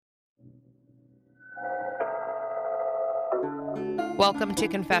Welcome to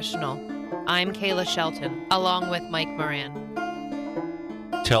Confessional. I'm Kayla Shelton, along with Mike Moran.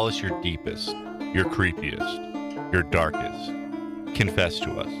 Tell us your deepest, your creepiest, your darkest. Confess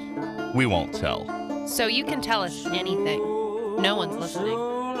to us. We won't tell. So you can tell us anything. No one's listening.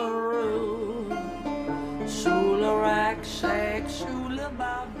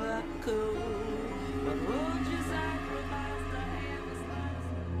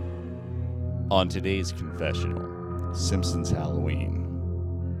 On today's Confessional, Simpsons Halloween.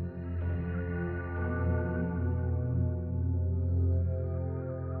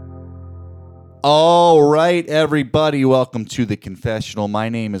 All right, everybody, welcome to the Confessional. My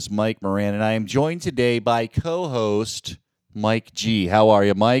name is Mike Moran, and I am joined today by co-host Mike G. How are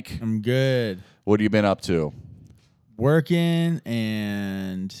you, Mike? I'm good. What have you been up to? Working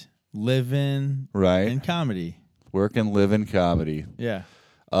and living Right. and comedy. Working, living, comedy. Yeah.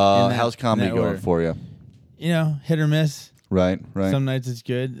 How's comedy in that going order. for you? You know, hit or miss. Right. Some nights it's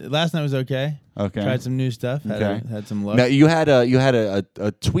good. Last night was okay. Okay. Tried some new stuff. Okay. Had some luck. Now you had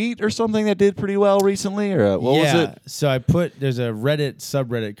a tweet or something that did pretty well recently, or what was it? So there's a Reddit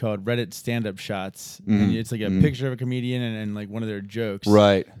subreddit called Reddit Stand-Up Shots. And it's like a picture of a comedian and like one of their jokes.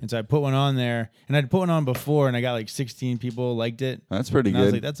 Right. And so I put one on there, and I'd put one on before, and I got like 16 people liked it. That's pretty And good. I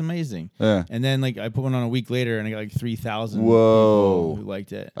was like, that's amazing. Yeah. And then like I put one on a week later, and I got like 3,000 Whoa. people who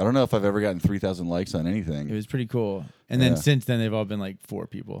liked it. I don't know if I've ever gotten 3,000 likes on anything. It was pretty cool. And then Yeah. since then, they've all been like 4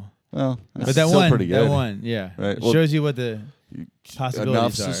 people. Well, that's But that still one, pretty good. that one, yeah. Right. It Well, shows you what the possibilities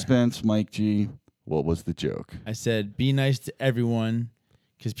Enough are. suspense, Mike G. What was the joke? I said, be nice to everyone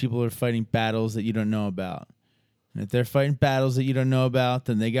because people are fighting battles that you don't know about. And if they're fighting battles that you don't know about,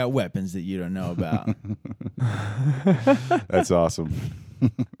 then they got weapons that you don't know about. That's awesome.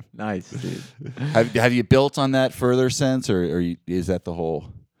 Nice, dude. Have you built on that further since, or is that the whole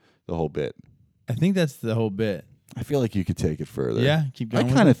bit? I think that's the whole bit. I feel like you could take it further. Yeah, keep going. I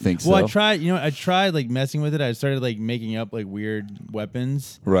with kind it. of think so. Well, I tried like messing with it. I started like making up like weird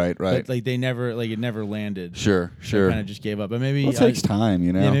weapons. Right. But like it never landed. Sure. So I kind of just gave up. But maybe Well, it takes time,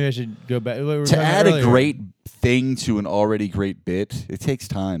 you know. Yeah, maybe I should go back. We were To talking add earlier. a great thing to an already great bit, it takes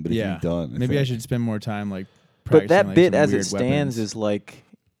time, but it can be done. Maybe I think. should spend more time like But practicing, that like, bit some as it weird stands weapons. is like,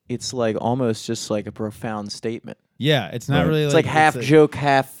 it's like almost just like a profound statement. Yeah, it's not Right. really It's like half like, joke,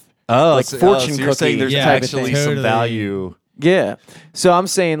 half like so fortune you're saying cookie there's Yeah, type of actually thing. some Totally. value. Yeah. So I'm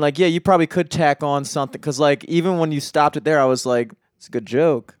saying like, yeah, you probably could tack on something because like even when you stopped it there, I was like, it's a good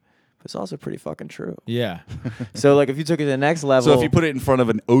joke, but it's also pretty fucking true. Yeah, So like if you took it to the next level, So if you put it in front of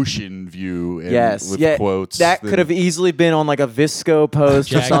an ocean view and yes, with yeah, quotes, that then- could have easily been on like a Visco post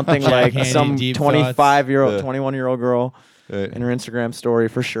or Jack- something Jack like Handy some deep 25-year-old, Yeah. 21-year-old girl in her Instagram story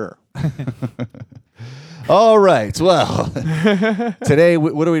for sure. All right. Well, today,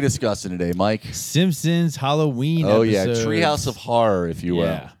 what are we discussing today, Mike? Simpsons Halloween. Oh yeah, episodes. Treehouse of Horror, if you will.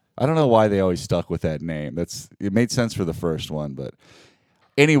 Yeah. I don't know why they always stuck with that name. It made sense for the first one, but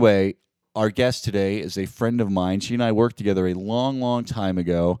anyway, our guest today is a friend of mine. She and I worked together a long, long time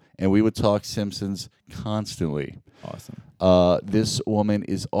ago, and we would talk Simpsons constantly. Awesome. This woman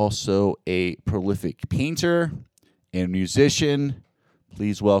is also a prolific painter and musician.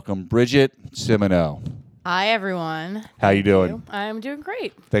 Please welcome Bridget Simoneau. Hi, everyone. How you doing? I'm doing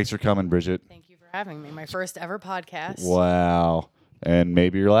great. Thanks for coming, Bridget. Thank you for having me. My first ever podcast. Wow. And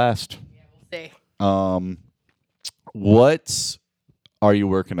maybe your last. See. What are you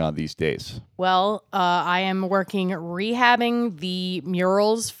working on these days? Well, I am rehabbing the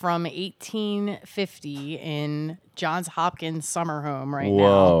murals from 1850 in Johns Hopkins summer home right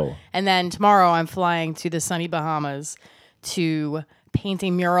Whoa. now. And then tomorrow I'm flying to the sunny Bahamas to paint a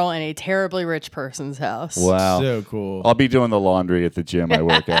mural in a terribly rich person's house. Wow. So cool. I'll be doing the laundry at the gym I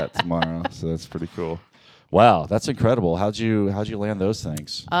work at tomorrow, so that's pretty cool. Wow, that's incredible. How'd you land those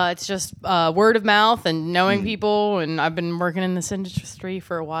things? It's just word of mouth and knowing people, and I've been working in this industry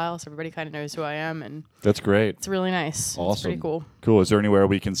for a while, so everybody kind of knows who I am, and That's great. it's really nice. Awesome. It's pretty cool. Cool. Is there anywhere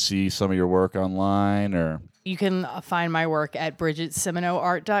we can see some of your work online or? You can find my work at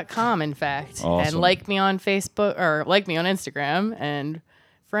BridgetSiminoArt.com, in fact. Awesome. And like me on Facebook, or like me on Instagram, and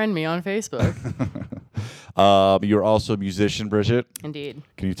friend me on Facebook. You're also a musician, Bridget. Indeed.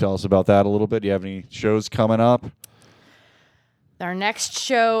 Can you tell us about that a little bit? Do you have any shows coming up? Our next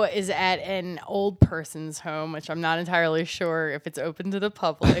show is at an old person's home, which I'm not entirely sure if it's open to the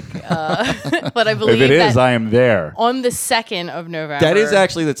public. But I believe If it is, that I am there. on the 2nd of November. That is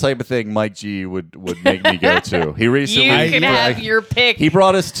actually the type of thing Mike G would make me go to. He recently You can have your pick. he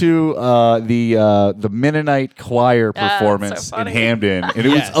brought us to the Mennonite choir That's so performance in funny. Hamden, and it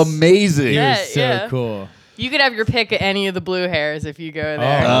Yes. was amazing. It Yeah, was so yeah. cool. You could have your pick of any of the blue hairs if you go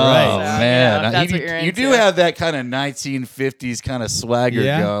there. Oh, Oh right. man, if that's you, what you're you do into. have that kind of 1950s kind of swagger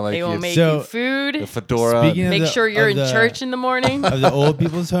Yeah. going. Like They will you- make So- you food. the fedora. Speaking of Make the- sure you're of in the- church in the morning. of the old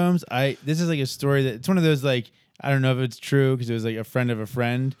people's homes. This is like a story that it's one of those like I don't know if it's true because it was like a friend of a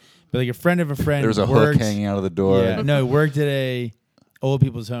friend, but like a friend of a friend. There's a worked, hook hanging out of the door. Yeah, no, worked at a old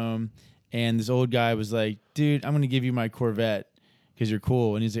people's home, and this old guy was like, "Dude, I'm gonna give you my Corvette because you're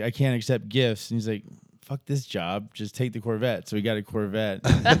cool," and he's like, "I can't accept gifts," and he's like, "Fuck this job, just take the Corvette." So he got a Corvette.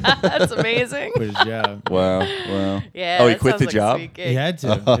 That's amazing. Quit his job. Wow, wow. Yeah. Oh, he that quit sounds the like a job? sweet gig. He had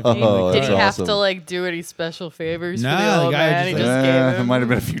to. Oh, If he was Did that's he have awesome. to like do any special favors Nah, for the the old guy man? He just, just like- gave There him. might have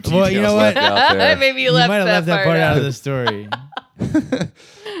been a few details Well, you know left what? out there. Maybe you You left might have that left that part out of the story.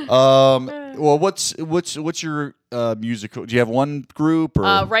 Well, what's your musical? Do you have one group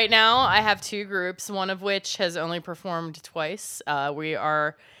or? Right now, I have two groups, one of which has only performed twice. We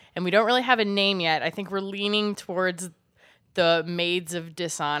don't really have a name yet. I think we're leaning towards the Maids of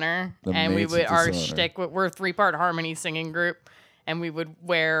Dishonor, The and Maids we would of our Dishonor. shtick. We're a 3-part harmony singing group, and we would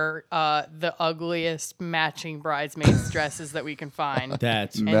wear the ugliest matching bridesmaids dresses that we can find.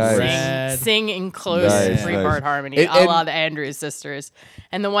 That's And Nice. rad. sing in close Nice, 3-part nice. harmony, And- a la the Andrews Sisters.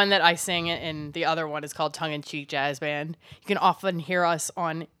 And the one that I sing in the other one is called Tongue in Cheek Jazz Band. You can often hear us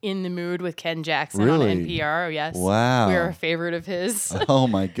on In the Mood with Ken Jackson Really? on NPR. Oh, yes. Wow. We are a favorite of his. Oh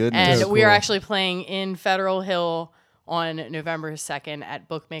my goodness! And So we are cool. actually playing in Federal Hill on November 2nd at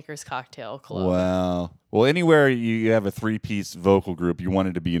Bookmakers Cocktail Club. Wow. Well, anywhere you have a 3-piece vocal group, you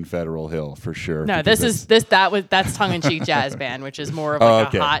wanted to be in Federal Hill for sure. No, because that's Tongue in Cheek Jazz Band, which is more of Oh, like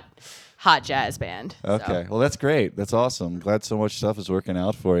okay. a hot jazz band. So. Okay. Well, that's great. That's awesome. Glad so much stuff is working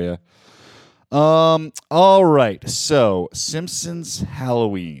out for you. All right. So, Simpsons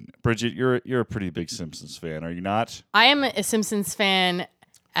Halloween. Bridget, you're a pretty big Simpsons fan, are you not? I am a Simpsons fan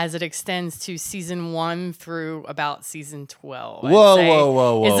as it extends to season 1 through about season 12. I'd Whoa, say.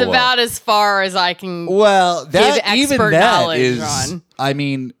 whoa. It's about as far as I can. Well, that Give even expert that knowledge is. on. I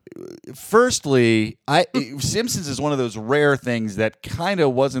mean, firstly, Simpsons is one of those rare things that kind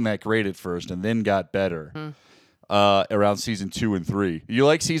of wasn't that great at first and then got better. Around season 2 and 3. You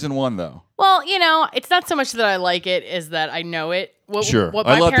like season 1 though? Well, it's not so much that I like it as that I know it. Sure. What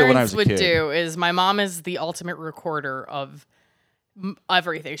I my loved it when I parents was a would kid. do is my mom is the ultimate recorder of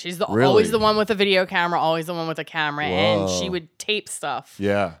everything. She's Really? always the one with a video camera, always the one with a camera, and she Whoa. would tape stuff.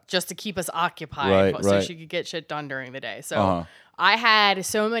 Yeah. Just to keep us occupied, Right, so right. she could get shit done during the day. So Uh-huh. I had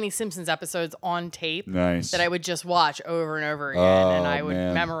so many Simpsons episodes on tape Nice. that I would just watch over and over again, Oh, and I would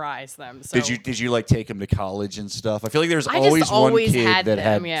man. memorize them. So Did you like take them to college and stuff? I feel like there's I just always one kid had that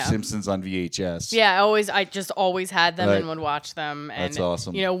them, had yeah. Simpsons on VHS. Yeah, I just always had them Right. and would watch them. And, That's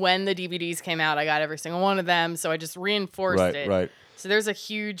awesome. When the DVDs came out, I got every single one of them, so I just reinforced Right, it. right. So there's a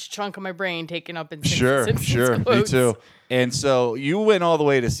huge chunk of my brain taken up in Sure, Simpsons sure. Me quotes. too. And so you went all the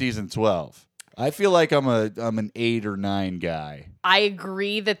way to season 12. I feel like I'm an 8 or 9 guy. I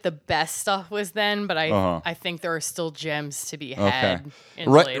agree that the best stuff was then, but Uh-huh. I think there are still gems to be had in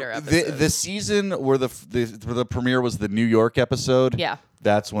Right. later episodes. The season where the premiere was the New York episode. Yeah.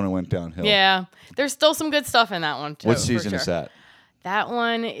 That's when it went downhill. Yeah, there's still some good stuff in that one too. What for season sure. is that? That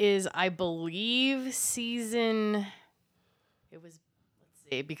one is, I believe, season. It was, let's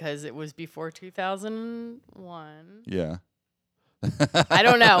see, because it was before 2001. Yeah. I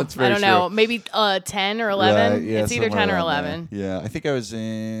don't know. That's I very don't know. true. Maybe 10 or 11. Right, yeah, It's either somewhere 10 or around 11. there. Yeah, I think I was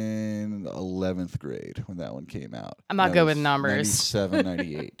in 11th grade when that one came out. I'm not That good was with numbers. 97,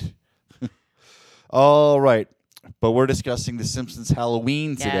 98. All right. But we're discussing The Simpsons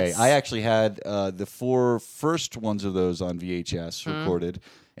Halloween today. Yes. I actually had the 4 first ones of those on VHS Hmm. recorded.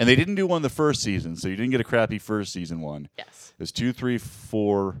 And they didn't do one the first season, so you didn't get a crappy first season one. Yes. It was 2, 3,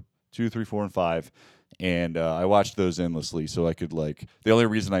 4, and 5. And I watched those endlessly, so I could, the only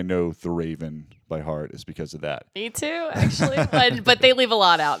reason I know The Raven by heart is because of that. Me too, actually. but they leave a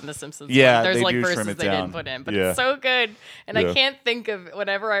lot out in The Simpsons. Yeah, one. There's they like do trim verses it they down. didn't put in, but Yeah. it's so good. And Yeah. I can't think of,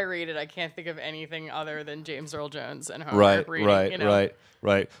 whenever I read it, I can't think of anything other than James Earl Jones and Homer Right, reading.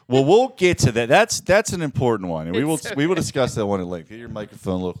 right. Well, we'll get to that. That's an important one, and we will It's so we will discuss that one at length. Get your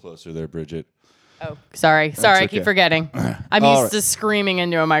microphone a little closer there, Bridget. Oh, sorry. I okay. keep forgetting. I'm All used to screaming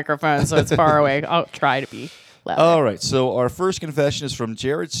into a microphone, so it's far away. I'll try to be loud. All right. So our first confession is from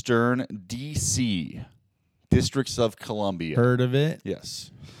Jared Stern, D.C., Districts of Columbia. Heard of it? Yes.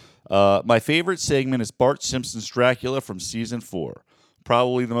 My favorite segment is Bart Simpson's Dracula from season 4.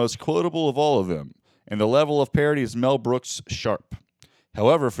 Probably the most quotable of all of them. And the level of parody is Mel Brooks sharp.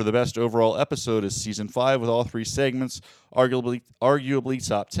 However, for the best overall episode is season 5 with all 3 segments, arguably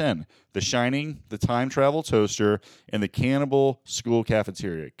top 10. The Shining, the Time Travel Toaster, and the Cannibal School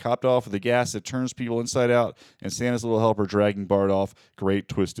Cafeteria. Copped off with the gas that turns people inside out and Santa's Little Helper dragging Bart off. Great,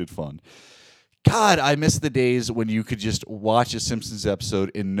 twisted fun. God, I miss the days when you could just watch a Simpsons episode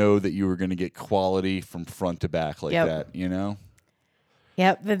and know that you were going to get quality from front to back like Yep. that, you know?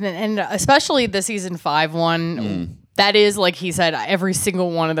 Yep, and especially the season 5 one. That is, like he said, every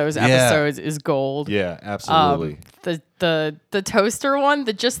single one of those episodes is gold. Yeah, absolutely. The toaster one,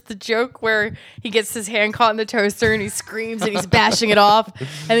 the joke where he gets his hand caught in the toaster and he screams and he's bashing it off, and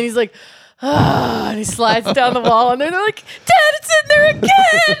then he's like, and he slides down the wall, and they're like, Dad, it's in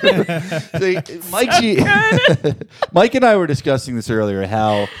there again. See, Mike and I were discussing this earlier,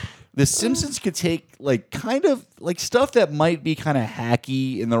 how The Simpsons could take kind of stuff that might be kind of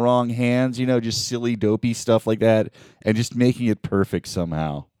hacky in the wrong hands, just silly, dopey stuff like that, and just making it perfect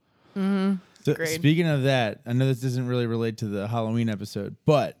somehow. Mm-hmm. So, Great. speaking of that, I know this doesn't really relate to the Halloween episode,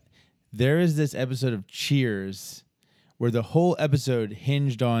 but there is this episode of Cheers where the whole episode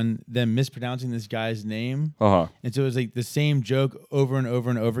hinged on them mispronouncing this guy's name. Uh-huh. And so it was like the same joke over and over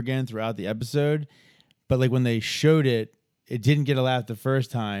and over again throughout the episode. But when they showed it, it didn't get a laugh the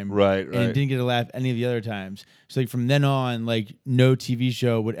first time. Right. And it didn't get a laugh any of the other times. So from then on, no TV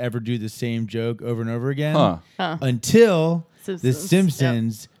show would ever do the same joke over and over again. Huh. Until Simpsons. The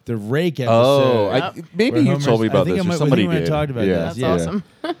Simpsons, the Rake Oh, episode. maybe where you Homer's- told me about I think this, I or might- somebody I think we did. talked about Yeah. this. That's awesome.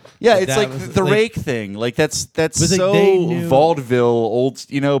 Yeah, it's That like was, the rake thing. That's Was so they knew- vaudeville old,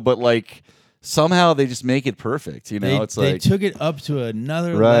 but somehow they just make it perfect. It's they like took it up to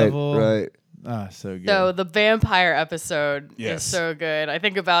another right, level. right. Ah, so good. So the vampire episode Yes. is so good. I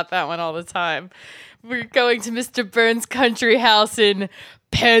think about that one all the time. We're going to Mr. Burns' country house in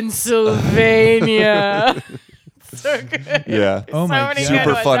Pennsylvania. So good. Yeah. Oh my many God. good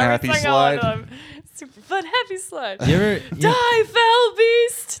Super ones. fun, Every happy single one of slide. them. Super fun, happy slide. You ever? Die, fell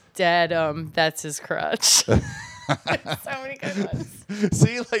beast. Dad, that's his crutch. So many good ones.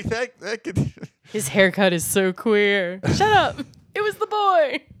 See, that could. His haircut is so queer. Shut up. It was the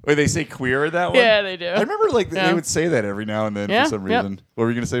boy. Wait, they say queer in that one? Yeah, they do. I remember they Yeah. would say that every now and then Yeah, for some yep. reason. What were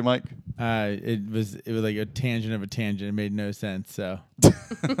you gonna say, Mike? It was like a tangent of a tangent. It made no sense. So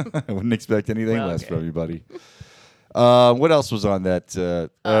I wouldn't expect anything Well, less okay. from you, buddy. What else was on that?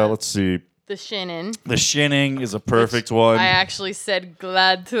 Let's see. The Shannon. The Shinning is a perfect one. I actually said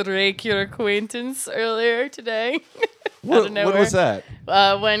glad to rake your acquaintance earlier today. What was that?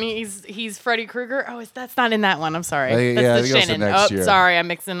 When he's Freddy Krueger. Oh, that's not in that one. I'm sorry. Yeah, I That's think the that's the Shannon. next Oh, year. sorry, I'm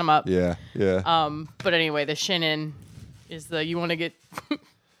mixing them up. Yeah, yeah. But anyway, the Shannon is the you want to get.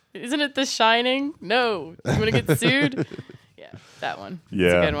 Isn't it The Shining? No, you want to get sued? Yeah, that one. Yeah,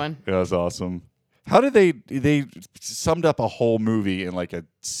 it's a good one. That was awesome. How did they summed up a whole movie in like a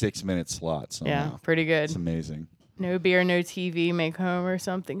 6-minute slot? Somehow. Yeah, pretty good. It's amazing. No beer, no TV, make home or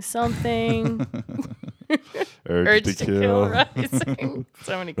something. Urge to kill. rising.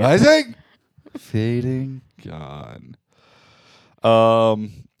 So many good. Rising, fading, gone.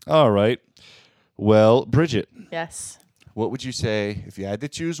 All right. Well, Bridget, Yes. what would you say if you had to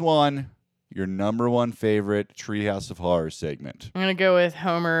choose one? Your number one favorite Treehouse of Horror segment. I'm gonna go with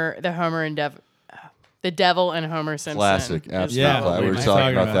Homer, the Devil and Homer Simpson. Classic, is absolutely. Yeah, We were we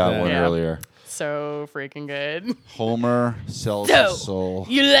talking about that one Yeah. earlier. So freaking good. Homer sells So, his soul.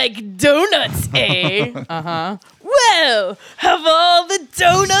 You like donuts, eh? Uh-huh. Well, have all the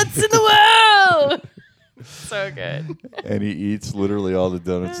donuts in the world. So good. And he eats literally all the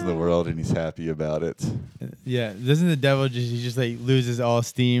donuts in the world, and he's happy about it. yeah, doesn't the devil just loses all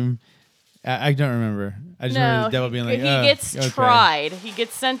steam? I don't remember. I just remember the devil being like, he "Oh, gets okay." tried. He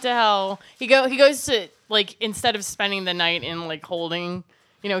gets sent to hell. He goes to instead of spending the night in holding,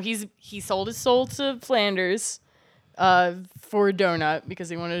 he sold his soul to Flanders, for a donut because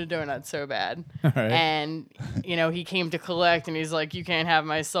he wanted a donut so bad. All right. And he came to collect, and he's like, "You can't have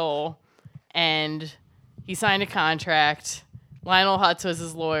my soul," and he signed a contract. Lionel Hutz was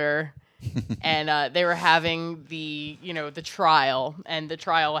his lawyer. And they were having the trial, and the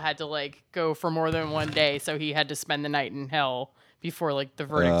trial had to go for more than one day, so he had to spend the night in hell before the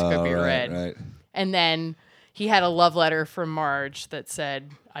verdict could be read. Right. And then he had a love letter from Marge that said,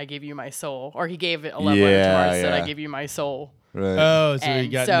 "I give you my soul," or he gave a love letter to Marge that said, Yeah. "I give you my soul." Right. Oh, so he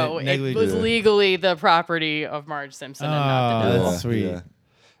And got so it negligent. was legally the property of Marge Simpson and not the Oh, devil. that's sweet.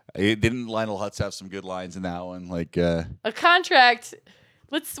 Didn't Lionel Hutz have some good lines in that one? A contract.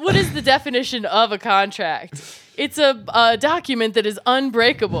 What is the definition of a contract? It's a document that is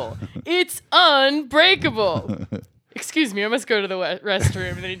unbreakable. It's unbreakable. Excuse me, I must go to the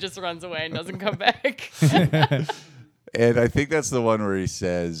restroom, and then he just runs away and doesn't come back. And I think that's the one where he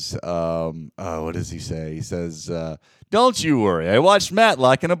says, what does he say? He says, don't you worry. I watched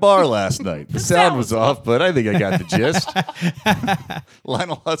Matlock in a bar last night. The sound was off, but I think I got the gist.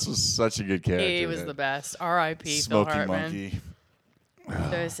 Lionel Hutz was such a good character. He was man. the best. R.I.P. Phil Smoky Hartman. Monkey.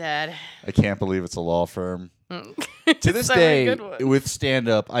 So sad. I can't believe it's a law firm. To this So many day, good ones. with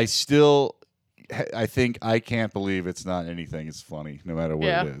stand-up, I think I can't believe it's not anything. It's funny, no matter what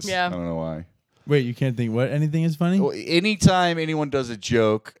Yeah, it is. yeah. I don't know why. Wait, you can't think what anything is funny? Well, anytime anyone does a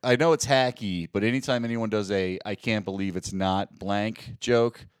joke, I know it's hacky, but anytime anyone does a "I can't believe it's not blank"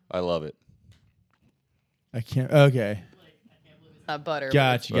 joke, I love it. I can't. Okay, Not butter. but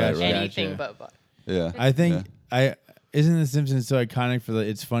gotcha, Right, gotcha, right. Anything gotcha. but butter. Yeah, I think isn't The Simpsons so iconic for the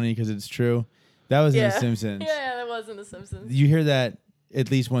it's funny because it's true. That was in The Simpsons. Yeah, that was in The Simpsons. You hear that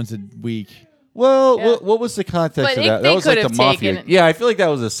at least once a week. Well, Yeah. what was the context But of it- that? they That was like could the have mafia. taken- Yeah, I feel like that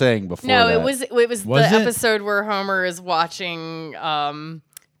was a saying before. No, that. it was Was the it? episode where Homer is watching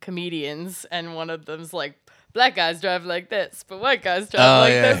comedians, and one of them's like, "Black guys drive like this, but white guys drive Oh,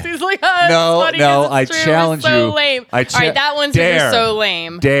 like yeah. this." He's like, "Oh, No, it's funny no, 'cause it's I true. challenge We're so you. lame." I All right, that one's dare. so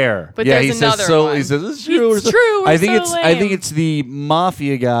lame. Dare. But yeah, there's he says another so. one. He says it's true. It's true, we're I think so it's. I think lame. it's the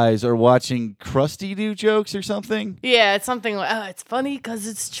mafia guys are watching Krusty do jokes or something. Yeah, it's something like, "Oh, it's funny because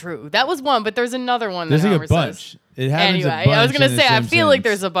it's true." That was one, but there's another one. There's that like Homer a bunch. Says. It happens Anyway, a bunch I was gonna in The say, I feel like Simpsons.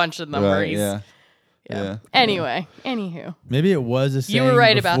 there's a bunch of them where Right, he's. yeah. Yeah. Yeah. Anyway, anywho. Maybe it was a saying You were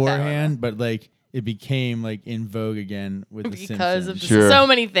right about that one, beforehand, but like it became like in vogue again with The Because of Simpsons. Sure. so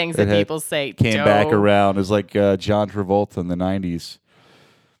many things It that had- people say Came back dope. around. It was like John Travolta in the '90s.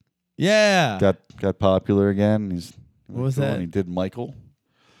 Yeah. Got popular again. He's What was cool, that? and he did Michael.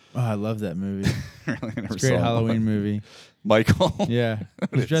 Oh, I love that movie. Really, I never It's saw a great him. Halloween movie. Michael. Yeah.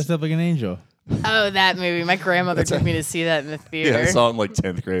 He's dressed up like an angel. Oh, that movie. My grandmother took me to see that in the theater. Yeah, I saw him like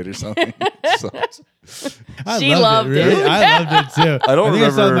 10th grade or something. So- I She loved loved it. Really? I loved it too. I don't think remember. I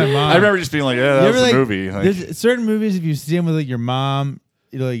saw it with my mom. I remember just being like, "Yeah, You that ever, was like, a movie." Like, There's certain movies, if you see them with like your mom,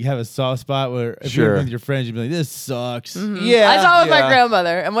 you know, like have a soft spot where if Sure. you're with your friends, you'd be like, "This sucks." yeah, I saw it with yeah. my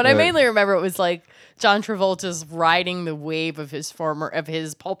grandmother, and what I Right. mainly remember it was like John Travolta's riding the wave of his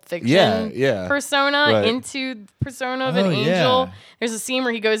Pulp Fiction Yeah. persona Right. into persona of Oh, an angel. yeah. There's a scene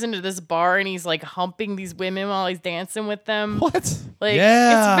where he goes into this bar and he's like humping these women while he's dancing with them. What? Like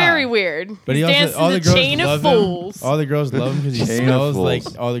Yeah. it's very weird. But he's he dancing also all to the girls Chain love of him. Fools. All the girls love him because he Chain of smells like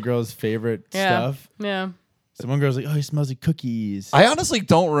Fools. all the girls' favorite yeah. stuff. Yeah. So one girl's like, "Oh, he smells like cookies." I honestly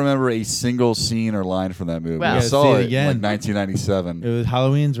don't remember a single scene or line from that movie. Well- I You gotta saw see it it in again. like 1997. It was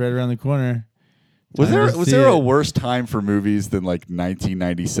Halloween's right around the corner. Was Time there to was see there a it. worse time for movies than like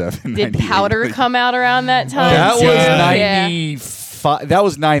 1997? Did 98? Powder Like, come out around that time? That too? was Yeah. 95. That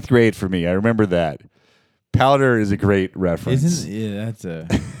was 9th grade for me. I remember that. Powder is a great reference. Isn't yeah? That's a.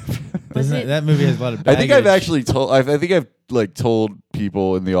 Was Doesn't it- that movie has a lot of. I Baggage. think I've actually told. I think I've like told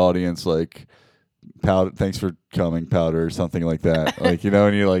people in the audience like, "Powder, thanks for coming, Powder," or something like that. Like, you know,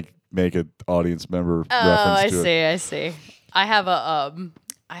 and you like make an audience member Oh, reference I to see. it. I see.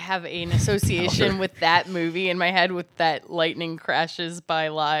 I have an association with that movie in my head with that "Lightning Crashes by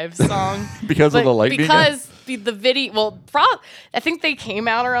Live" song. Because of But the lightning. because the video, well, I think they came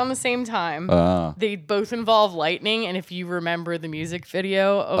out around the same time. They both involve lightning, and if you remember the music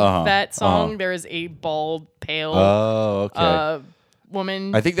video of that song, there is a bald, pale Oh, okay.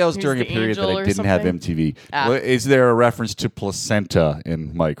 woman. I think that was who's during a the period that angel I or didn't have something. MTV. Ah. Well, is there a reference to placenta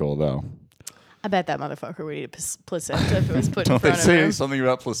in Michael though? I bet that motherfucker would eat a placenta if it was put in Don't they front of say him. something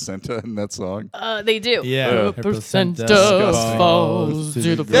about placenta in that song? They do. Yeah, The her placenta placenta falls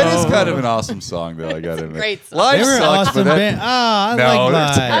to the That is floor. kind of an awesome song, though. I got to admit. great song. Live They were an sucks, awesome but that, band. I No, like they're Live.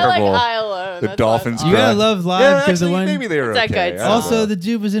 I like terrible. I Alone. The That's Dolphins. awesome. You gotta Crack. love Live Yeah, because the actually, one. maybe they were It's that okay. good I don't Also, know. the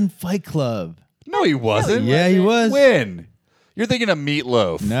dude was in Fight Club. no, he wasn't. Yeah, he was. When? You're thinking of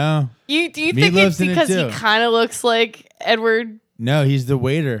Meatloaf. No, Do you think Meatloaf's it's in it because he too. kind of looks like Edward? no, he's the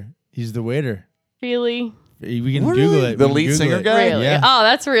waiter. He's the waiter. Really? We can Really? Google it. The We can lead Google singer it. guy? Really? Yeah. Oh,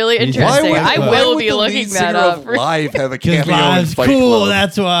 that's really He's- interesting. Why I would- will would be the looking lead that singer up. of Live have a Because cameo in Live's Fight cool. Club?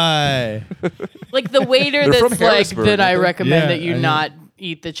 That's why. Like the waiter They're from that's like, Harrisburg, then I aren't they? recommend Yeah, that you I know. not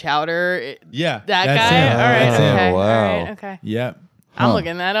eat the chowder. Yeah, That that's guy? him. All right. That's him. Okay. Oh, wow. All right. Okay. Yep. I'm Huh.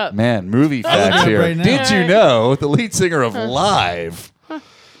 looking that up. Man, movie I'll look it facts up here. right now. Did you Alright. know the lead singer of Live?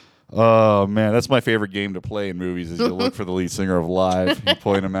 Oh man, that's my favorite game to play in movies. Is you look for the lead singer of Live, you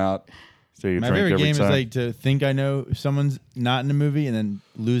point him out. So you My drink favorite every game time. is like to think I know if someone's not in a movie and then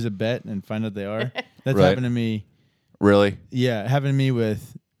lose a bet and find out they are. That's Right. happened to me. Really? Yeah, it happened to me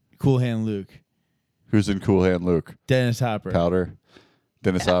with Cool Hand Luke, Who's in Cool Hand Luke? Dennis Hopper. Powder,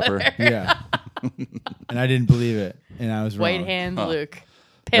 Dennis Hopper. Yeah, and I didn't believe it, and I was wrong. White hand Luke.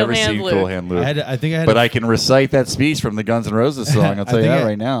 Pale Never Hand seen Luke. Cool Hand Luke. I think I had. But I can recite that speech from the Guns N' Roses song. I'll tell you that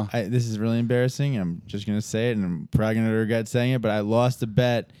right now. This is really embarrassing. I'm just gonna say it, and I'm probably gonna regret saying it. But I lost a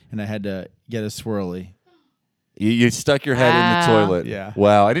bet, and I had to get a swirly. You stuck your head in Wow. the toilet. Yeah.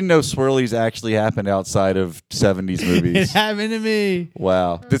 Wow. I didn't know swirlies actually happened outside of 70s It movies. happened to me.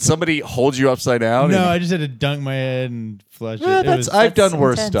 Wow. Did somebody hold you upside down? No, And- I just had to dunk my head and flush Eh, it. It was, I've done that's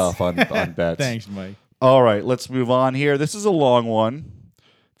worse intense. stuff on bets. thanks, Mike. All right, let's move on here. This is a long one.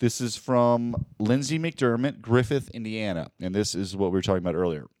 This is from Lindsay McDermott, Griffith, Indiana. And this is what we were talking about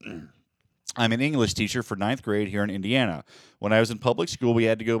earlier. I'm an English teacher for 9th grade here in Indiana. When I was in public school, we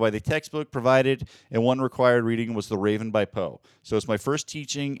had to go by the textbook provided, and one required reading was The Raven by Poe. So it's my first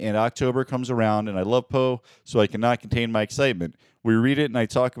teaching, and October comes around, and I love Poe, so I cannot contain my excitement. We read it, and I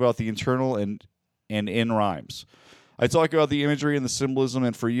talk about the internal and in rhymes. I talk about the imagery and the symbolism,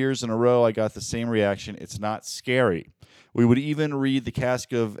 and for years in a row, I got the same reaction. It's not scary. We would even read the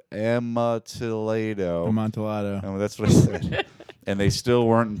Cask of Amontillado. Amontillado. Oh, that's what I said. And they still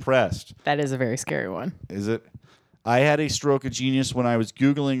weren't impressed. That is a very scary one. Is it? I had a stroke of genius when I was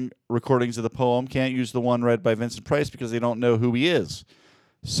Googling recordings of the poem. Can't use the one read by Vincent Price because they don't know who he is.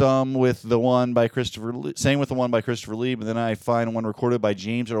 Same with the one by Christopher Lee, but then I find one recorded by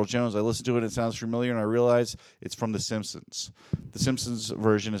James Earl Jones. I listen to it, it sounds familiar, and I realize it's from The Simpsons. The Simpsons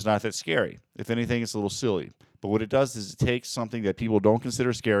version is not that scary. If anything, it's a little silly. But what it does is it takes something that people don't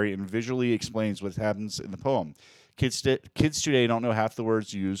consider scary and visually explains what happens in the poem. Kids today don't know half the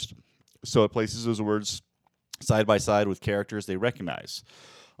words used, so it places those words side by side with characters they recognize.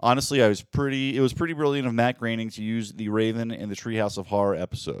 Honestly, it was pretty brilliant of Matt Groening to use the Raven in the Treehouse of Horror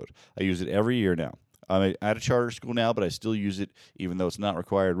episode. I use it every year now. I'm at a charter school now, but I still use it even though it's not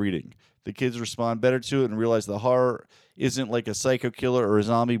required reading. The kids respond better to it and realize the horror isn't like a psycho killer or a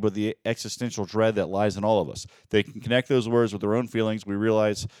zombie, but the existential dread that lies in all of us. They can connect those words with their own feelings.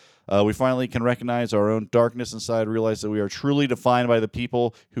 We finally can recognize our own darkness inside, realize that we are truly defined by the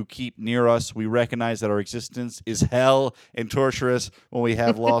people who keep near us. We recognize that our existence is hell and torturous when we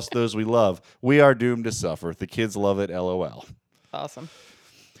have lost those we love. We are doomed to suffer. The kids love it, LOL. Awesome.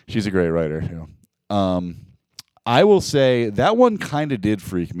 She's a great writer. Yeah. I will say that one kind of did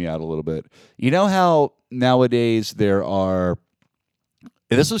freak me out a little bit. You know how nowadays there are,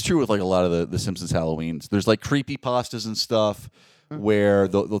 and this was true with like a lot of the Simpsons Halloweens, there's like creepypastas and stuff where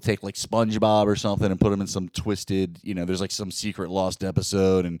they'll take like SpongeBob or something and put him in some twisted, there's like some secret lost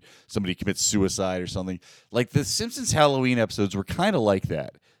episode and somebody commits suicide or something. Like the Simpsons Halloween episodes were kind of like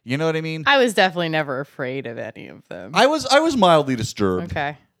that. You know what I mean? I was definitely never afraid of any of them. I was mildly disturbed.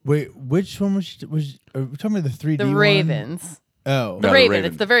 Okay. Wait, which one was? Are we talking about the 3D? The one? Ravens. Oh, The No, Raven. Raven.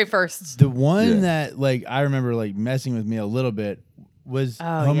 It's the very first. the one Yeah. that like I remember like messing with me a little bit was Oh,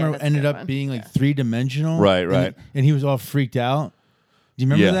 yeah, Homer that's a ended good up one. being like 3-dimensional. Right, right. And he was all freaked out. Do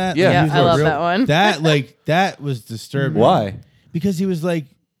you remember Yeah. that? Yeah. Like, he Yeah, was I all love that one. That was disturbing. Why? Because he was like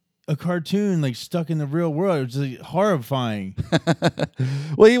a cartoon, like stuck in the real world. It was like horrifying.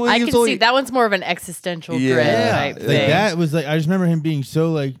 Well, he I was can only, see that one's more of an existential Yeah. dread type Like thing. that was like I just remember him being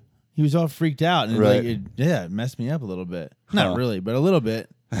so like he was all freaked out and Right. it messed me up a little bit. Huh. Not really, but a little bit.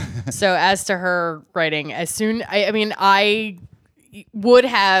 So as to her writing, I would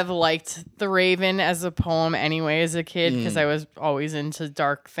have liked The Raven as a poem anyway as a kid because I was always into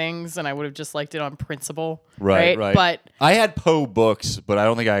dark things and I would have just liked it on principle. Right. But I had Poe books, but I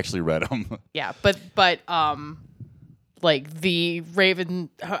don't think I actually read them. yeah, but like The Raven,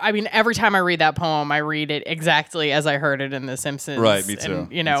 every time I read that poem, I read it exactly as I heard it in The Simpsons. Right, me too. And,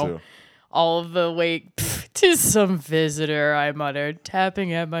 Me too. all of the way, "'Tis some visitor," I muttered,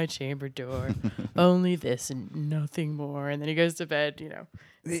 tapping at my chamber door. Only this and nothing more. And then he goes to bed,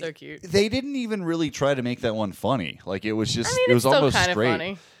 so cute. They didn't even really try to make that one funny. Like it was just, it it's was still almost kind of straight.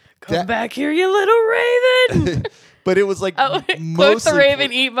 funny. Come That- back here, you little raven. But it was like Oh, quote mostly the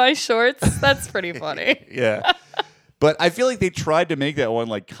raven, eat my shorts. That's pretty funny. Yeah. But I feel like they tried to make that one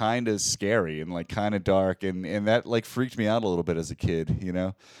like kind of scary and like kind of dark, and that like freaked me out a little bit as a kid.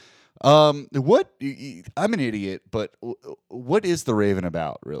 I'm an idiot, but what is The Raven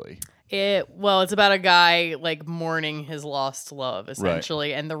about, really? It's about a guy like mourning his lost love,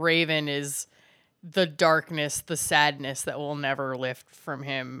 essentially, and the raven is the darkness, the sadness that will never lift from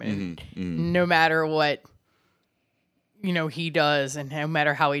him, and no matter what he does, and no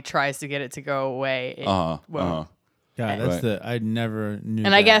matter how he tries to get it to go away, it won't. God, that's I never knew.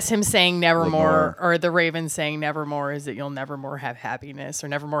 And I guess him saying nevermore, Lenore. or the raven saying nevermore, is that you'll nevermore have happiness or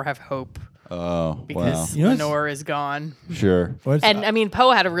nevermore have hope Oh, because You know what's- Lenore is gone. Sure. And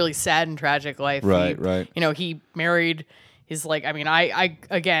Poe had a really sad and tragic life. Right, right. He married his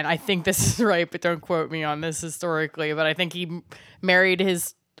I think this is right, but don't quote me on this historically. But I think he married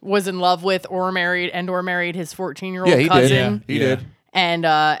his was in love with or married his 14-year-old Yeah, he cousin. did. He Yeah. did.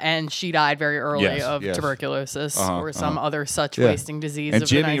 And she died very early Yes, of yes. tuberculosis or some other such Yeah. wasting disease And of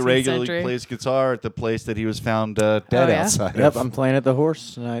Jimmy the 19th regularly century. plays guitar at the place that he was found dead yeah? outside Yep, of. I'm playing at the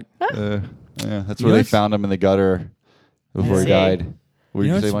horse tonight. Yeah, that's You where know they what's- found him in the gutter before he see. died. What You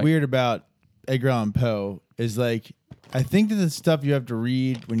know did what's say, Mike? weird about Edgar Allan Poe is like, I think that the stuff you have to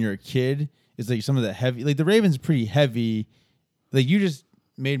read when you're a kid is like some of the heavy, like The Raven's pretty heavy. Like you just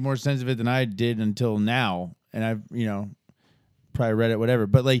made more sense of it than I did until now. And I've, probably read it, whatever.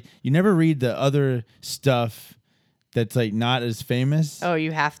 But like you never read the other stuff that's like not as famous. Oh,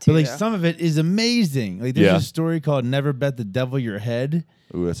 you have to. But like though. some of it is amazing. Like there's Yeah. a story called Never Bet the Devil Your Head.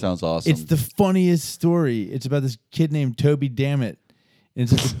 Ooh, that sounds awesome. It's the funniest story. It's about this kid named Toby Dammit. And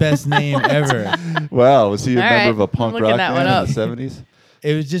it's the best name ever. Wow, was he a All member right, of a I'm punk looking rock that band one in up. the 70s?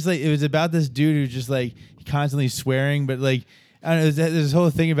 It was just like it was about this dude who's just like constantly swearing, but like I don't know, there's this whole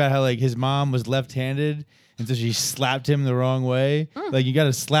thing about how like his mom was left-handed, and so she slapped him the wrong way. Like you got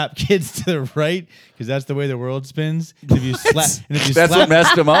to slap kids to the right because that's the way the world spins. And if you slap, That's what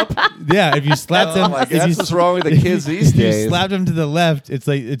messed him up? yeah, if you slap them, my God, if that's you, what's wrong with the kids these if you days. slap them to the left, it's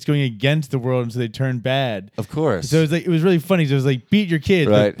like it's going against the world, and so they turn bad. Of course. So it was really funny. So it was like beat your kids,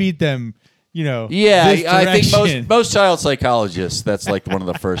 Right. but beat them. Yeah, this I think direction. most child psychologists, that's like one of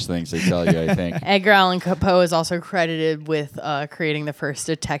the first things they tell you, I think. Edgar Allan Poe is also credited with creating the first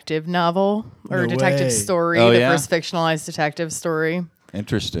detective novel or No detective way. story, Oh, the yeah? first fictionalized detective story.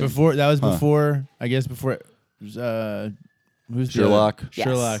 Interesting. Before that was before, I guess before. Who's Sherlock? Yes.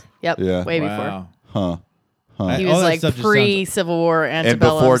 Sherlock. Yep. Yeah. Way before. Wow. Huh. He All was that like stuff just pre Civil War And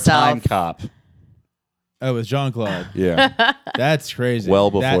antebellum before South. Time Cop. Oh, with Jean Claude. Yeah. That's crazy.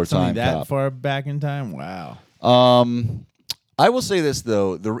 Well before That's something Time that Cop. far back in time. Wow. I will say this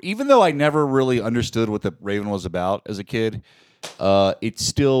though, even though I never really understood what the Raven was about as a kid, it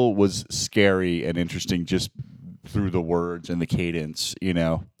still was scary and interesting just through the words and the cadence.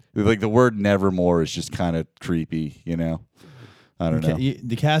 Like the word "nevermore" is just kind of creepy. I don't know.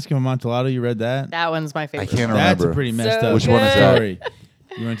 The Cask of Amontillado. You read that? That one's my I favorite. can't That's remember. a pretty messed So up Which one is that? story.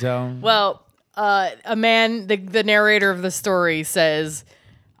 You want to tell? 'em? Well, a man, the narrator of the story says,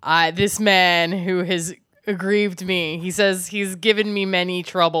 this man who has aggrieved me, he says he's given me many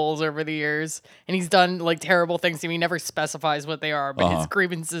troubles over the years, and he's done like terrible things to me. He never specifies what they are, but his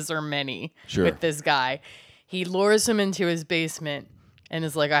grievances are many Sure. with this guy. He lures him into his basement and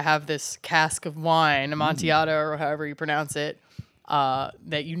is like, I have this cask of wine, Amontillado, or however you pronounce it,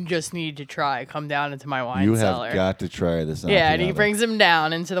 that you just need to try. Come down into my wine You cellar. have got to try this. Yeah, and he Amontillado. brings him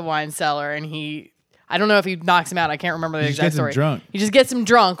down into the wine cellar, and I don't know if he knocks him out. I can't remember the He just exact gets him story. drunk. He just gets him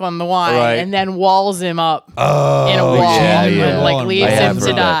drunk on the wine, Right. and then walls him up in a Oh, wall, yeah, and yeah. like I leaves have him heard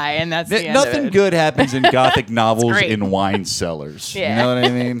to that. die, and that's the end Nothing of it. good happens in Gothic novels great. in wine cellars. Yeah. You know what I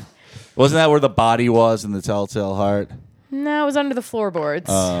mean? Wasn't that where the body was in the Telltale Heart? No, it was under the floorboards.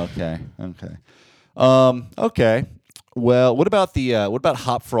 Oh, okay. Okay. Well, what about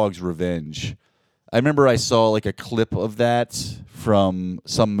Hop Frog's Revenge? I remember I saw like a clip of that from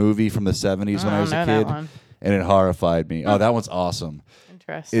some movie from the 70s when I I was a don't know that kid, one. and it horrified me. Oh, that one's awesome.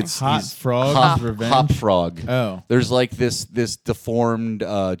 Interesting. It's Hot he's- Frog's Hop, Revenge? Hop Frog. Oh. There's like this deformed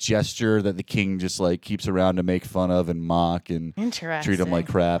gesture that the king just like keeps around to make fun of and mock and Interesting. treat him like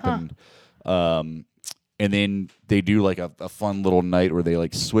crap, and then they do like a fun little night where they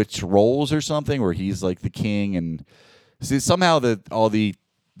like switch roles or something where he's like the king, and somehow all the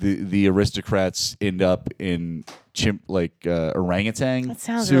aristocrats end up in orangutan That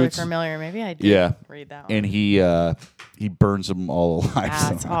sounds really suits. familiar. Maybe I did Yeah. read that one. And he burns them all alive.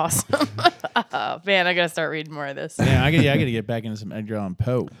 That's somehow. awesome. Oh, man, I gotta start reading more of this. Yeah, I got to get back into some Edgar Allan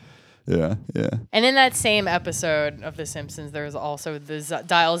Poe. Yeah. And in that same episode of The Simpsons, there was also the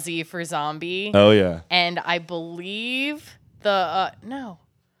Dial Z for Zombie. Oh yeah. And I believe no.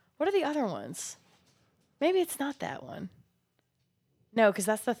 What are the other ones? Maybe it's not that one. No, because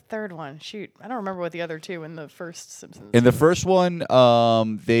that's the third one. Shoot, I don't remember what the other two in the first Simpsons. In the first one,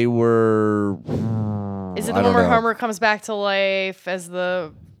 they were. Is it I the one don't where know. Homer comes back to life as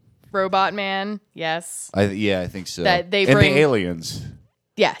the robot man? Yes. I think so. That they and bring- the aliens.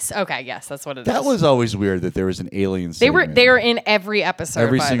 Yes. Okay. Yes, that's what it is. That was always weird that there was an alien. They were. segment. They are in every episode.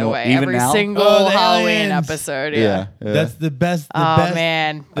 Every by single- the way, even every now? single Oh, the Halloween aliens. episode. Yeah. That's the best. The Oh best,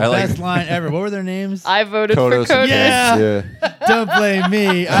 man, the I like- best line ever. What were their names? I voted Kodos for and Coda. Yeah. Yeah. Don't blame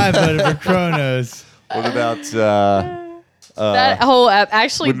me. I voted for Kronos. What about? That whole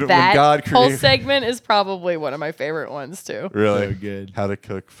actually when that God whole created- segment is probably one of my favorite ones too. Really So good. How to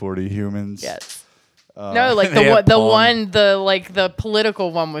cook 40 humans. Yes. No, like they have the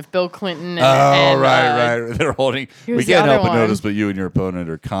political one with Bill Clinton. And, right. They're holding. Here's We the can't other help but one. notice, but you and your opponent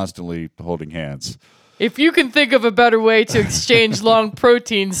are constantly holding hands. If you can think of a better way to exchange long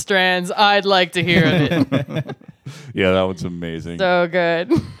protein strands, I'd like to hear it. Yeah, that one's amazing. So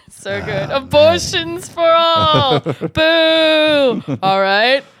good. So good. Abortions for all. Boo. All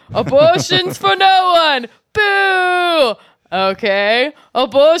right. Abortions for no one. Boo. Okay.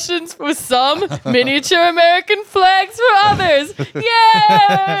 Abortions for some, miniature American flags for others.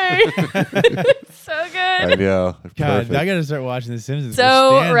 Yay! So I good. know. God, Perfect. I gotta start watching The Simpsons. for So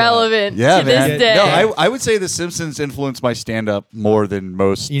stand-up. relevant Yeah, to man. this day. No, I would say The Simpsons influenced my stand-up more than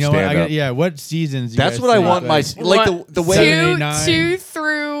most You know what? stand-up. What seasons? you That's guys what I think, want like- the way. 7, 8, 9. 2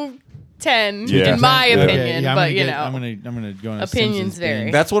 through 10, Yeah. in my Yeah. opinion. Okay, yeah, but I'm gonna go on a opinions Simpsons vary.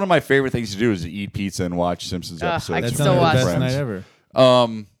 binge. That's one of my favorite things to do is to eat pizza and watch Simpsons Ugh, episodes. I That's can with still the watch best friends. night ever.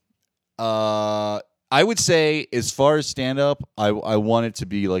 I would say as far as stand up, I want it to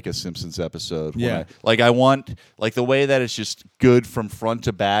be like a Simpsons episode. Yeah. I want like the way that it's just good from front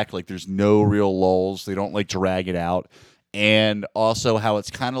to back. Like there's no real lulls. They don't like drag it out. And also how it's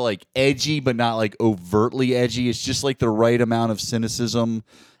kind of like edgy, but not like overtly edgy. It's just like the right amount of cynicism,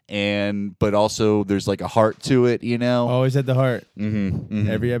 but also there's like a heart to it. You know. Always at the heart. Mm-hmm.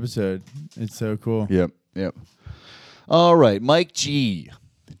 Every episode. It's so cool. Yep. All right, Mike G.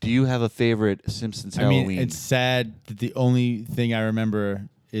 Do you have a favorite Simpsons I Halloween? mean, it's sad that the only thing I remember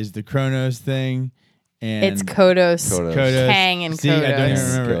is the Kronos thing and It's Kodos. Kodos. Kang and See, I don't even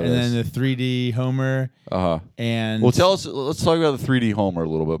Kodos. remember. Kodos. And then the 3D Homer Uh-huh. and Well, let's talk about the 3D Homer a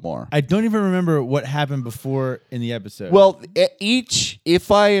little bit more. I don't even remember what happened before in the episode. Well, if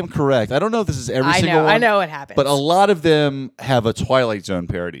I am correct, I don't know if this is every single one. I know what happens. But a lot of them have a Twilight Zone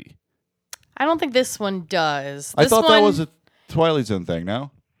parody. I don't think this one does. I This thought one, that was a Twilight Zone thing, no?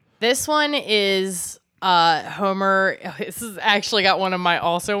 This one is Homer. This has actually got one of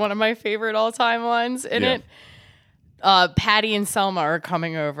my favorite all time ones in Yeah. it. Patty and Selma are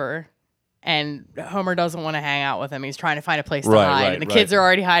coming over, and Homer doesn't want to hang out with them. He's trying to find a place to hide, and the kids are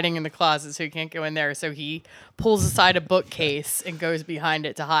already hiding in the closet, so he can't go in there. So he pulls aside a bookcase and goes behind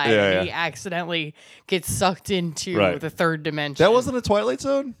it to hide. Yeah, and yeah. he accidentally gets sucked into Right. the third dimension. That wasn't a Twilight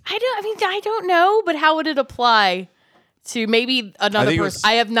Zone? I don't know, but how would it apply to maybe another think it person? was-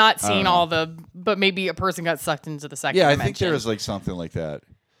 I have not seen know. all but maybe a person got sucked into the second Yeah, I dimension. think there was like something like that.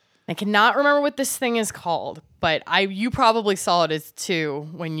 I cannot remember what this thing is called, but you probably saw it as too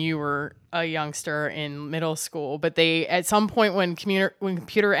when you were a youngster in middle school. But they at some point when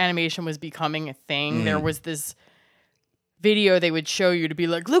computer animation was becoming a thing, there was this video they would show you to be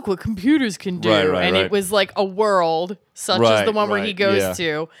like, look what computers can do. Right. It was like a world such as the one where he Right, goes yeah.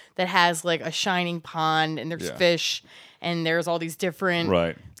 to that has like a shining pond and there's Yeah. fish and there's all these different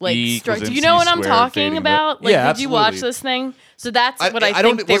Right. like E equals do you MC know what I'm squared, talking fading about? that. Like Yeah, did you watch absolutely. this thing? So that's what I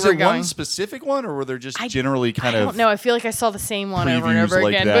think don't. they Was were it going. one specific one, or were there just I- generally kind I of? don't know. I feel like I saw the same one over and previews over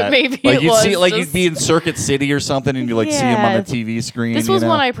like again, that? but maybe like it you'd was see, like just, you'd be in Circuit City or something, and you like see him on Yeah. the TV screen. This was you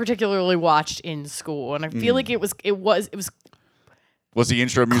know? one I particularly watched in school, and I feel like it was Was the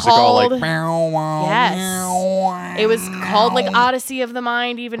intro music all like? Called- yes. It was called like Odyssey of the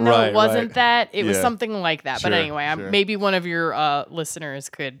Mind, even though Right, it wasn't right. that. It was Yeah. something like that. But Sure, anyway, sure. maybe one of your listeners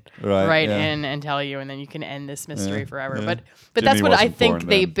could Right, write yeah. in and tell you, and then you can end this mystery Yeah, forever. yeah. But Jimmy that's what I wasn't think born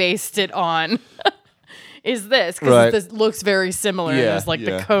they then. based it on. Is this because Right. this looks very similar? Yeah, There's like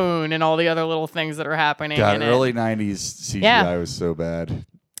yeah. the cone and all the other little things that are happening. God, in it. early '90s CGI Yeah. was so bad.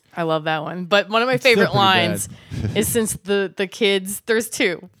 I love that one. But one of my still favorite pretty lines is since the kids, there's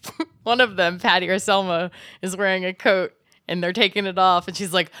two. One of them, Patty or Selma, is wearing a coat and they're taking it off. And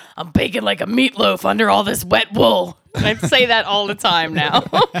she's like, I'm baking like a meatloaf under all this wet wool. And I say that all the time now.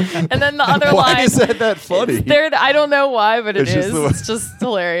 And then the other Why line. is that funny? I don't know why, but It's just is. the way- It's just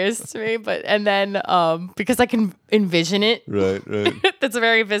hilarious to me. And then because I can envision it. Right. That's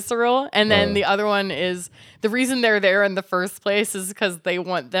very visceral. And then the other one is the reason they're there in the first place is because they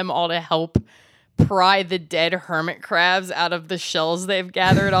want them all to help pry the dead hermit crabs out of the shells they've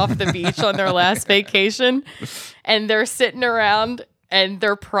gathered off the beach on their last vacation. And they're sitting around and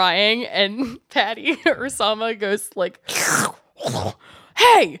they're prying, and Patty or Selma goes like,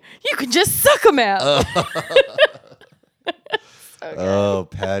 hey, you can just suck them out. Oh,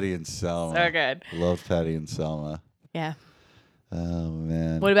 Patty and Selma. So good. Love Patty and Selma. Yeah. Oh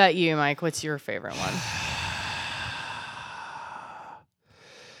man. What about you, Mike? What's your favorite one?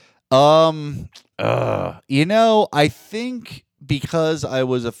 I think because I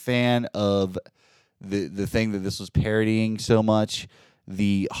was a fan of the thing that this was parodying so much,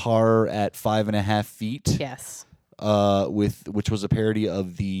 the horror at 5.5 feet. Yes. which was a parody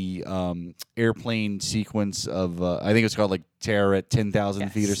of the airplane sequence of I think it's called like Terror at 10,000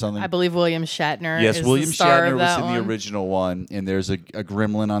 feet or something. I believe William Shatner. Yes, is William the star Shatner of was that in the one. original one, and there's a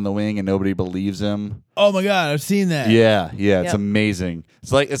gremlin on the wing, and nobody believes him. Oh my god, I've seen that. Yeah, it's Yep. amazing.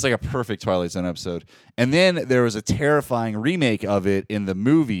 It's like a perfect Twilight Zone episode. And then there was a terrifying remake of it in the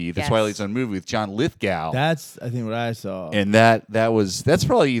movie, the Yes. Twilight Zone movie with John Lithgow. That's I think what I saw. And that's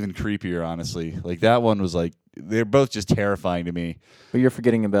probably even creepier, honestly. Like that one was like they're both just terrifying to me. But you're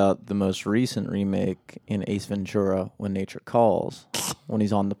forgetting about the most recent remake in Ace Ventura, When Nature Calls, when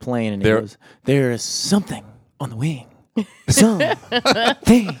he's on the plane and he There- goes, "There is something on the wing, something."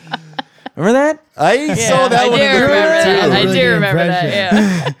 Remember that? I saw that I one do in the remember theater that. too. I Really do good remember that.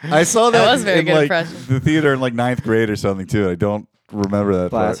 impression. Yeah. I saw that, was very in good like impression. the theater in like 9th grade or something too. I don't remember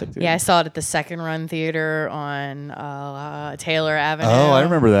that part. Classic, dude. Yeah, I saw it at the Second Run Theater on Taylor Avenue. Oh, I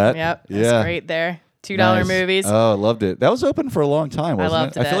remember that. Yep. Yeah. It's great there. $2 Nice. movies. Oh, I loved it. That was open for a long time, wasn't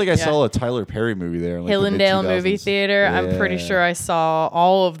loved it? I feel that, like I yeah. saw a Tyler Perry movie there. In like the Hillendale movie mid-2000s. theater. I'm pretty Yeah. sure I saw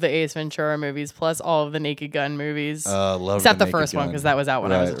all of the Ace Ventura movies plus all of the Naked Gun movies. Loved Except the Naked first one, Gun. 'cause that was out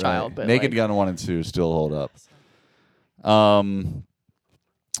when I was a Right, child, right. but, Naked like- Gun 1 and 2 still hold up.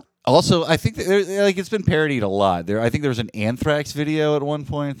 Also, I think that like it's been parodied a lot. I think there was an Anthrax video at one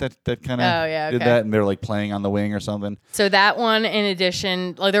point that kind of Oh, yeah, did okay. that, and they're like playing on the wing or something. So that one, in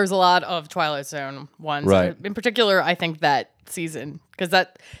addition, like there was a lot of Twilight Zone ones. Right. In particular, I think that season because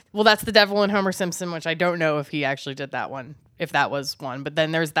that's the Devil and Homer Simpson, which I don't know if he actually did that one, if that was one. But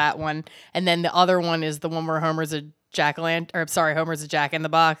then there's that one, and then the other one is the one where Homer's a Homer's a Jack in the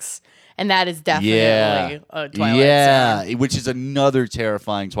Box, and that is definitely a Twilight Zone. which is another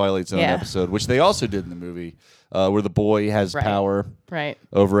terrifying Twilight Zone Yeah. episode, which they also did in the movie, where the boy has Right. power Right.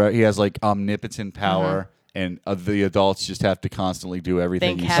 over. He has like omnipotent power, and the adults just have to constantly do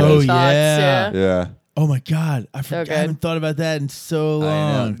everything Think he happy Oh, says. thoughts. yeah. Yeah. Oh my god, I So I good. haven't thought about that in so I know.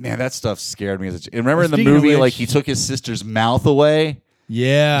 long. Man, that stuff scared me as a child. Remember in the Speaking of movie, like which- he took his sister's mouth away?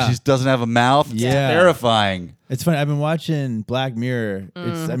 Yeah, She just doesn't have a mouth? It's Yeah. terrifying. it's funny. I've been watching Black Mirror.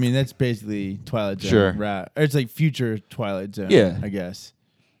 It's I mean that's basically Twilight Zone. Sure. Right. Or it's like future Twilight Zone. Yeah. I guess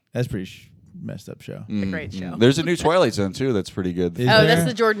that's pretty messed up show. It's a great show. There's a new Twilight Zone, too, that's pretty good. Is Oh, there? that's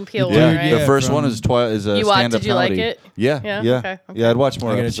the Jordan Peele yeah, one, right? the first from- one is a You watched- stand-up did you like comedy. it? Yeah, Yeah? yeah. Okay, okay. Yeah, I'd watch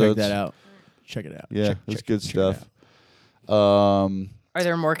more I gotta episodes. check that out. Check it out. Yeah, Check- it's check- good check it stuff. out. Are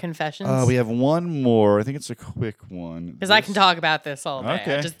there more confessions? We have one more. I think it's a quick one. Because I can talk about this all day. I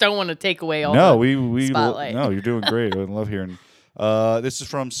Okay. just don't want to take away all No, the we spotlight. no, you're doing great. I love hearing. This is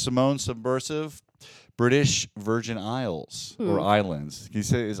from Simone Subversive, British Virgin Isles or Islands. Can you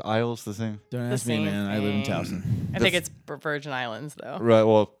say is Isles the same? Don't The ask me, same man. I live in thing. Towson. I think it's Virgin Islands, though. Right.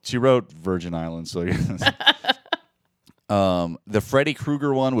 Well, she wrote Virgin Islands, so. The Freddy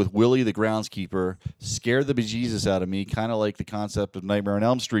Krueger one with Willie the groundskeeper scared the bejesus out of me, kind of like the concept of Nightmare on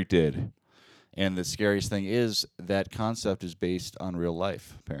Elm Street did. And the scariest thing is that concept is based on real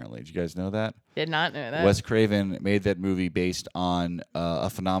life, apparently. Did you guys know that? Did not know that. Wes Craven made that movie based on a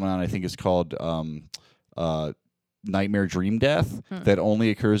phenomenon I think is called nightmare dream death that only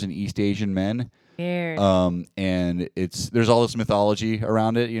occurs in East Asian men. Weird. And there's all this mythology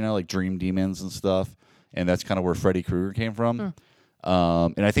around it, like dream demons and stuff, and that's kind of where Freddy Krueger came from.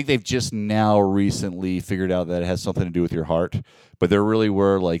 And I think they've just now recently figured out that it has something to do with your heart. But there really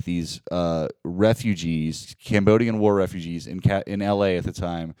were like these refugees, Cambodian war refugees in LA at the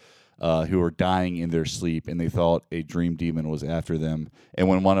time, who were dying in their sleep, and they thought a dream demon was after them. And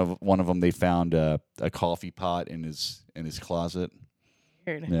when one of them, they found a coffee pot in his closet.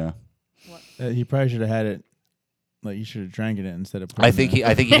 Weird. Yeah. He probably should have had it. Like you should have drank it instead of. I think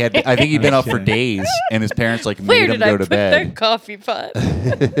he'd been up for days, and his parents Where made him did go I to put bed. that coffee pot?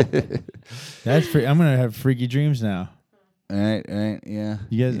 That's. I'm gonna have freaky dreams now. Right, yeah.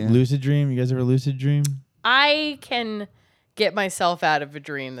 You guys lucid dream? You guys ever lucid dream? I can get myself out of a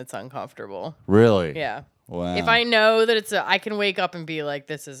dream that's uncomfortable. Really? Yeah. Wow. If I know that I can wake up and be like,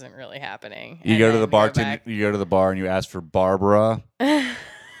 this isn't really happening. You and go to then the bartender. back. You go to the bar and you ask for Barbara.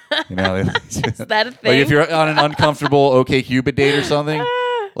 Is that a thing? like if you're on an uncomfortable OkCupid date or something.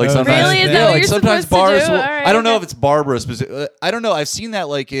 Like Oh, sometimes, really? Is that yeah, what like you're sometimes supposed to bars. do? Will, All right, I don't know okay. if it's Barbara specific. I don't know. I've seen that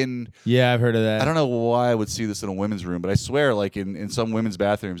like in. Yeah, I've heard of that. I don't know why I would see this in a women's room, but I swear, like in some women's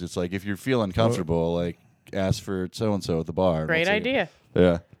bathrooms, it's like if you feel uncomfortable, like ask for so and so at the bar. Great That's idea.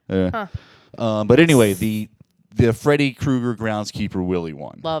 it. Yeah. But anyway, the Freddy Krueger groundskeeper Willie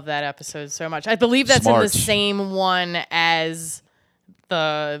one. Love that episode so much. I believe that's in Smart. the same one as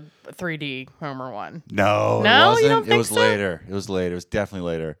the 3D Homer one. No, No? it wasn't. You don't It think was so? later. It was later. It was definitely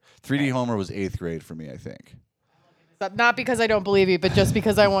later. 3D Homer was 8th grade for me, I think. Not because I don't believe you, but just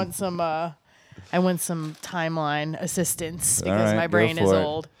because I want some I want some timeline assistance because right, my go brain is for it.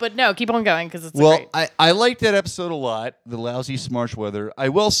 old. But no, keep on going because it's Well, great. I liked that episode a lot, the lousy Smarsh weather. I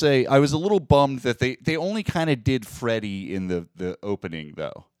will say I was a little bummed that they only kind of did Freddy in the opening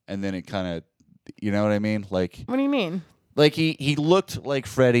though, and then it kind of, you know what I mean? Like What do you mean? he looked like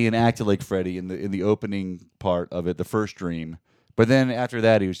Freddy and acted like Freddy in the opening part of it, the first dream. But then after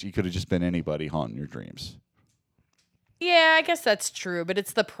that, he could have just been anybody haunting your dreams. Yeah, I guess that's true, but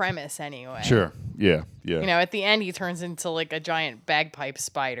it's the premise anyway. Yeah. You know, at the end, he turns into like a giant bagpipe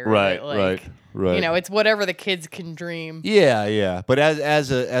spider. Right, that, like, right. You know, it's whatever the kids can dream. Yeah. But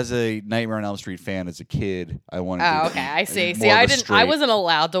as a Nightmare on Elm Street fan as a kid, I wanted. Oh, to okay. I see. more See, of I a didn't. I straight- wasn't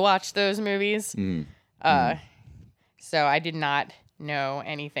allowed to watch those movies. So I did not know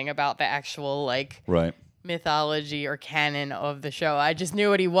anything about the actual like right. mythology or canon of the show. I just knew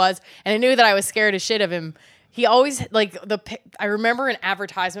what he was, and I knew that I was scared as shit of him. He always like I remember an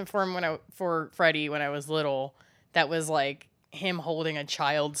advertisement for him for Freddy when I was little that was like him holding a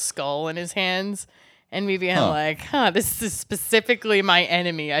child's skull in his hands. And me being like, this is specifically my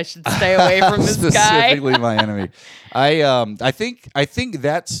enemy. I should stay away from this guy. Specifically my enemy. I think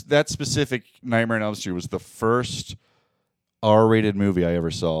that specific Nightmare on Elm Street was the first R-rated movie I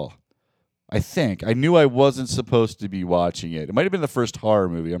ever saw. I think. I knew I wasn't supposed to be watching it. It might have been the first horror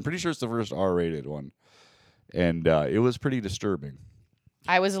movie. I'm pretty sure it's the first R-rated one. And it was pretty disturbing.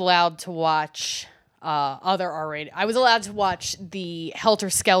 I was allowed to watch other R-rated. I was allowed to watch the Helter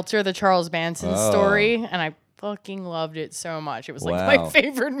Skelter, the Charles Manson story, and I fucking loved it so much. It was like my Wow.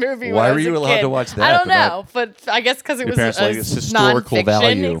 favorite movie. Why when I were was you a allowed kid. to watch that? I don't But not- know, but I guess because it Your was parents like, it's historical nonfiction.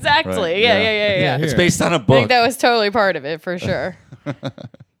 value, Exactly. right? Yeah. Yeah, It's here. based on a I book. think that was totally part of it for sure.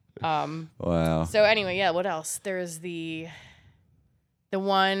 Wow. So anyway, yeah. What else? There's the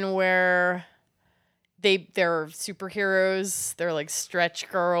one where they're superheroes. They're like Stretch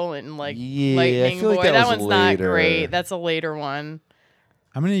Girl and like Yeah, I Lightning feel like Boy. that That was one's not later. great. That's a later one.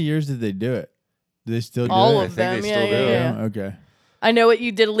 How many years did they do it? Do they still do All it? of think them. they Yeah, still do. yeah. Oh, okay. I Know What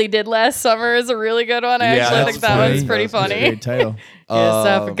You Diddly Did Last Summer is a really good one. I Yeah, actually that's think that funny. one's pretty That's funny. Great title. Yes,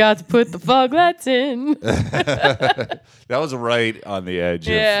 I forgot to put the fog lights in. That was right on the edge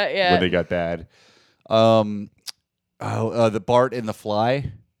Yeah, of yeah. when they got bad. The Bart and the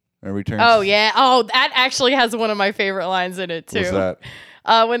Fly. Returns. Oh yeah. Oh, that actually has one of my favorite lines in it too. What's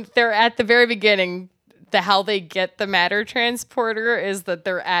that? When they're at the very beginning, how they get the matter transporter is that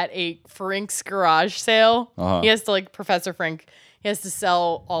they're at a Frink's garage sale. Uh-huh. He has to Professor Frink. He has to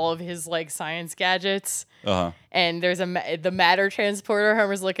sell all of his science gadgets. Uh-huh. And there's the matter transporter.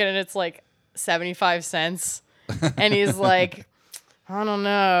 Homer's looking and it's 75 cents, and he's like, I don't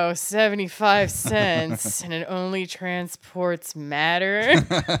know, 75 cents, and it only transports matter.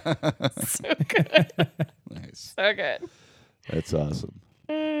 So good. Nice. So good. That's awesome.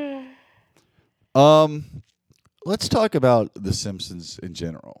 Let's talk about The Simpsons in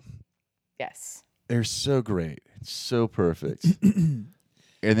general. Yes. They're so great. It's so perfect.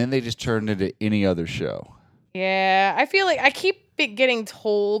 And then they just turned into any other show. Yeah, I feel like I keep getting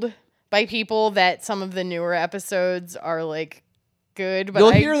told by people that some of the newer episodes are good, but You'll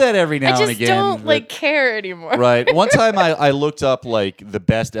I hear that every now I just and again. don't that- care anymore. Right. One time I looked up the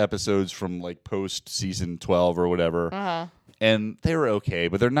best episodes from post season 12 or whatever. Uh-huh. And they were okay,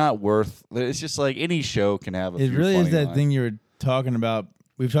 but they're not worth. It's just any show can have a It few really is funny that lines. thing you were talking about.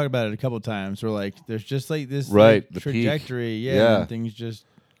 We've talked about it a couple of times. Where there's just this Right, the peak. trajectory, Yeah. and things just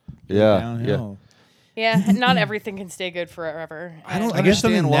go Yeah, downhill. Yeah, not everything can stay good forever. I don't I guess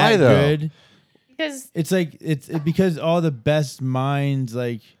understand something why, that though. good. because It's because all the best minds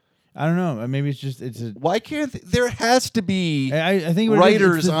I don't know. Maybe it's a. Why can't there has to be I think what it is, it's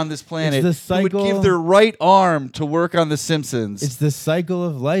writers the- on this planet it's the who would give cycle- their right arm to work on The Simpsons? It's the cycle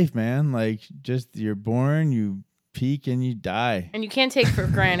of life, man. Just you're born, you peak, and you die. and you can't take for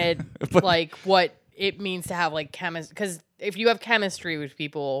granted what it means to have chemistry. Because if you have chemistry with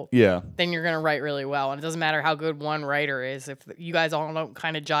people, yeah. then you're gonna write really well, and it doesn't matter how good one writer is. If you guys all don't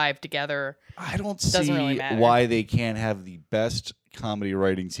kind of jive together, I don't Doesn't see really matter. why they can't have the best comedy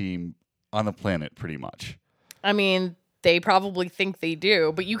writing team on the planet, pretty much. I mean, they probably think they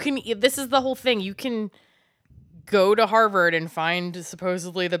do, but you can. This is the whole thing. You can go to Harvard and find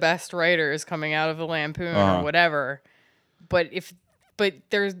supposedly the best writers coming out of the Lampoon Uh-huh. or whatever, but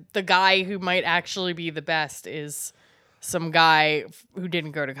there's the guy who might actually be the best is some guy who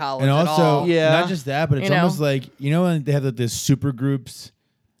didn't go to college And at also, all. Yeah. not just that, but it's You know? almost when they have this super groups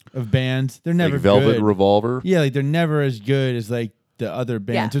of bands. They're never Velvet good. Revolver. Yeah, they're never as good as the other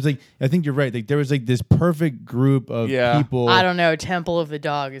band. Yeah. So it's like I think you're right. Like there was like this perfect group of Yeah. people. I don't know. Temple of the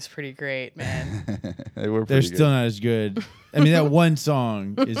Dog is pretty great, man. They were They're pretty still good. not as good. I mean, that one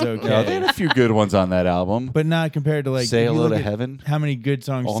song is okay, No, they had a few good ones on that album. but not compared to like Say if you Hello look to at Heaven. How many good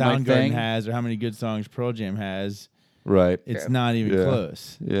songs All Night Soundgarden Thing. has, or how many good songs Pearl Jam has? Right. It's not even Yeah.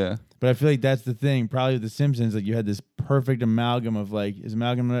 close. Yeah. But I feel like that's the thing. Probably with The Simpsons, like you had this perfect amalgam of like, is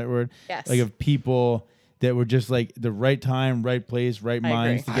amalgam the right word? Yes. Like of people that were just like the right time, right place, right I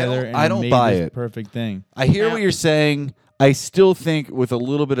minds agree. together, and I it don't made buy this it. perfect thing. I hear Yeah. what you're saying. I still think with a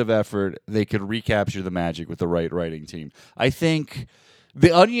little bit of effort, they could recapture the magic with the right writing team. I think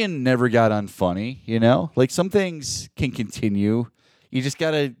The Onion never got unfunny, you know? Like some things can continue. You just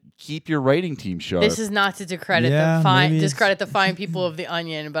got to keep your writing team sharp. This is not to discredit Yeah, the fine maybe discredit the fine people of the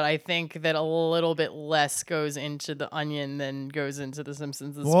Onion, but I think that a little bit less goes into the Onion than goes into the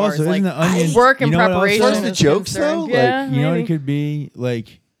Simpsons as Well, far also, as like isn't the Onion work and you know what else preparation. What's the is jokes, concerned. though? Yeah, You know what maybe. it could be?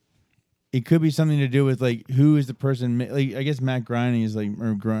 Like, it could be something to do with like who is the person. Like, I guess Matt Groening is like,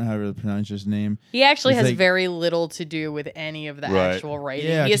 or however to pronounce his name. He actually It's has like- very little to do with any of the Right. actual writing.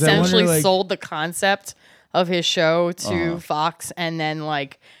 Yeah, he 'cause I wonder, essentially like- sold the concept of his show to Uh-huh. Fox, and then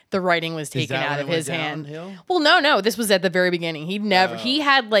like the writing was taken that out when of it went his hand. downhill? Well, no, this was at the very beginning. He never he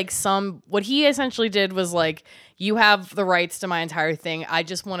had like some what he essentially did was like, you have the rights to my entire thing. I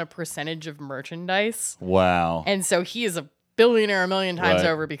just want a percentage of merchandise. Wow. And so he is a billionaire a million times Right.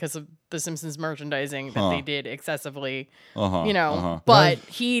 over because of the Simpsons merchandising that Huh. they did excessively, Uh-huh. you know. Uh-huh. But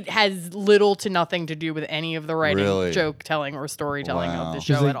he has little to nothing to do with any of the writing, Really? joke telling, or storytelling Wow. of the 'Cause,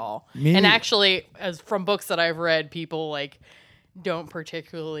 show like, at all. maybe- And actually, as from books that I've read, people like don't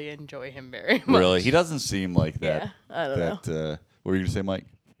particularly enjoy him very much. Really? He doesn't seem like that. Yeah, I don't know. What were you going to say, Mike?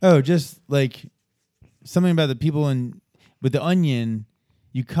 Oh, just like something about the people in with the Onion.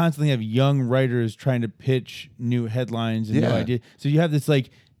 You constantly have young writers trying to pitch new headlines and new Yeah. ideas. So you have this like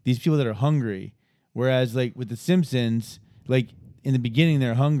these people that are hungry, whereas like with the Simpsons, like in the beginning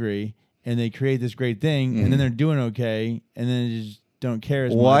they're hungry and they create this great thing, and then they're doing okay, and then they just don't care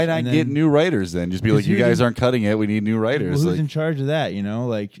as much. Why not and get then- new writers then? Just be like, Because you who's guys in- aren't cutting it. We need new Well, writers. who's Like, in charge of that? You know,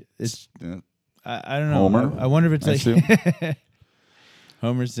 like it's. I don't know. Homer, I wonder if I it's like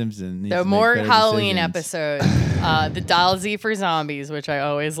Homer Simpson. needs So to make more better Halloween decisions. episode. The Dial Z for Zombies, which I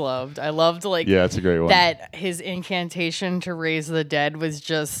always loved. I loved like yeah, it's a great one. that his incantation to raise the dead was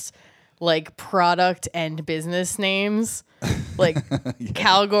just like product and business names. Like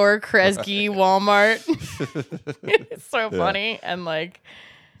Calgore, Kresge, Walmart. It's so funny. And like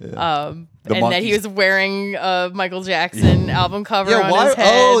The and that he monkeys- was wearing a Michael Jackson album cover Yeah, on why? his head.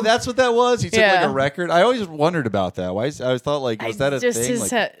 Oh, that's what that was. He took like Yeah. a record. I always wondered about that. Why? I always thought like, was that a just thing?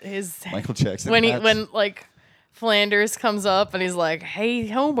 his Like his Michael Jackson. when he hats? when like Flanders comes up and he's like, "Hey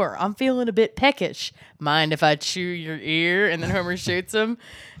Homer, I'm feeling a bit peckish. Mind if I chew your ear?" And then Homer shoots him,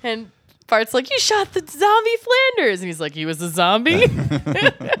 and Bart's like, "You shot the zombie Flanders," and he's like, "He was a zombie." So He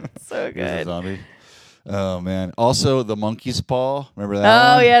was a good. zombie. Oh man! Also, the monkey's paw. Remember that?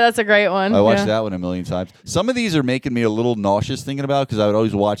 Oh one? yeah, that's a great one. I watched Yeah. that one a million times. Some of these are making me a little nauseous thinking about because I would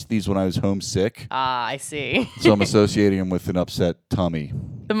always watch these when I was homesick. Ah, I see. So I'm associating them with an upset tummy.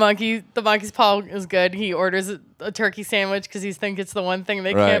 The monkey's paw is good. He orders a turkey sandwich because he thinks it's the one thing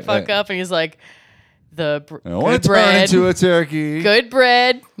they Right, can't fuck right. up, and he's like, I want good to turn bread. into a turkey. Good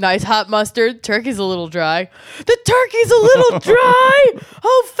bread, nice hot mustard. Turkey's a little dry. The turkey's a little dry.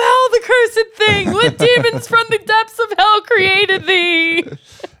 Oh, foul the cursed thing! What demons from the depths of hell created thee?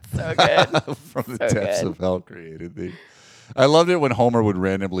 So good. From the So depths good. of hell created thee. I loved it when Homer would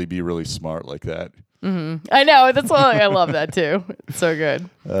randomly be really smart like that. I know. That's why I love that too. It's so good.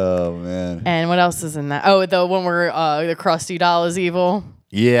 Oh man. And what else is in that? Oh, the one where the Krusty doll is evil.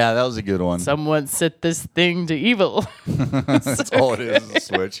 Yeah, that was a good one. Someone set this thing to evil. That's all it is a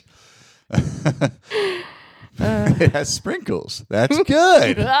switch. It has sprinkles. That's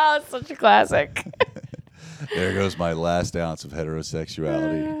good. Oh, it's such a classic. There goes my last ounce of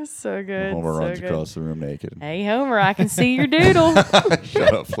heterosexuality. So good. Homer so runs good. across the room naked. Hey Homer, I can see your doodle.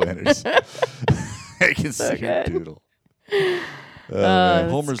 Shut up, Flanders. I can see your good. doodle. Oh, man.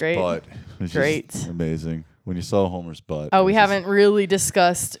 that's Homer's great. butt. was just Great. amazing. When you saw Homer's butt. Oh, it we was just- haven't really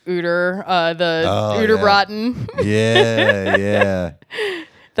discussed Uter, the Oh, Uterbraten. Yeah, yeah.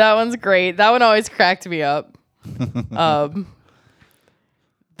 That one's great. That one always cracked me up.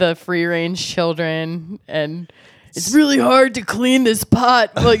 The free range children, and it's really hard to clean this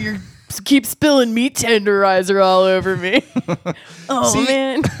pot while you're keep spilling meat tenderizer all over me. Oh, See,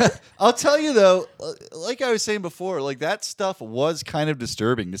 man. I'll tell you though, like I was saying before, like that stuff was kind of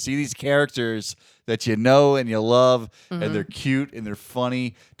disturbing to see these characters that you know and you love, and they're cute and they're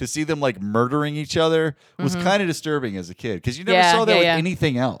funny. To see them like murdering each other was kind of disturbing as a kid because you never Yeah, saw that yeah, with yeah.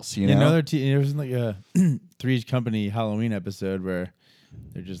 anything else. You You know, know, there was like a Three's Company Halloween episode where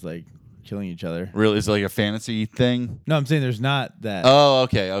they're just like killing each other. really, it's like a fantasy thing. No, I'm saying there's not that. Oh,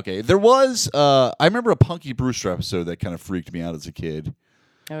 okay. There was. I remember a Punky Brewster episode that kind of freaked me out as a kid.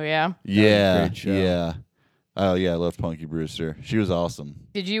 Oh, yeah. Yeah, great show. yeah. Oh yeah, I loved Punky Brewster. She was awesome.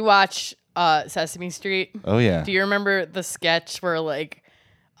 Did you watch Sesame Street? Oh yeah. Do you remember the sketch where like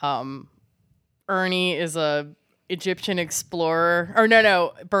Ernie is a Egyptian explorer? Or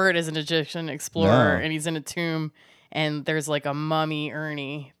no, Bert is an Egyptian explorer No. and he's in a tomb and there's like a mummy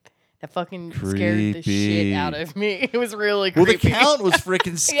Ernie. That fucking scared the Creepy. shit out of me. It was really Well, the creepy. count was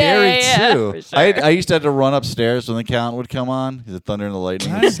freaking scary yeah, too. for sure. I used to have to run upstairs when the count would come on. The thunder and the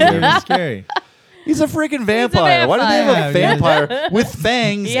lightning. That's was scary. scary. Scary. He's a freaking vampire. Why do they have a vampire. vampire with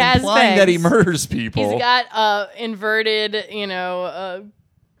fangs He has implying that he fangs. murders people? He's got inverted,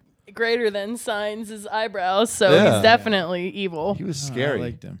 greater than signs as eyebrows, so Yeah. he's definitely evil. He was Oh, scary. I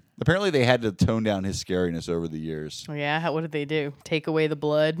liked him. Apparently, they had to tone down his scariness over the years. Oh, yeah, what did they do? Take away the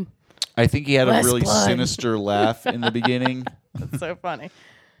blood? I think he had a Less really blood. sinister laugh in the beginning, That's so funny.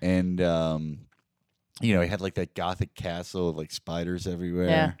 and he had like that gothic castle with like spiders everywhere.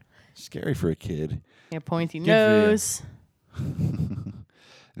 Yeah. Scary for a kid. Yeah, pointy Good for you. nose.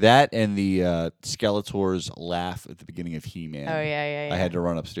 That and the Skeletor's laugh at the beginning of He-Man. Oh yeah. I had to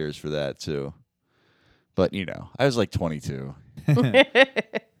run upstairs for that too. But I was like 22.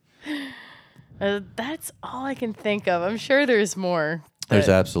 That's all I can think of. I'm sure there's more. There's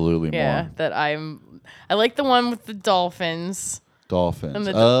but- absolutely yeah, more. that I like the one with the dolphins. Dolphins. And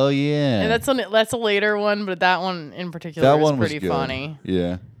the- Oh yeah. And that's a later one, but that one in particular that was one was pretty good. funny.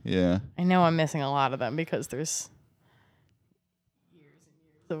 Yeah. Yeah. I know I'm missing a lot of them because there's years and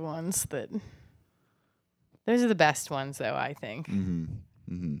years of ones that those are the best ones though, I think.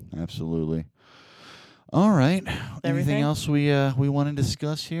 Absolutely. All right. Anything everything? else we want to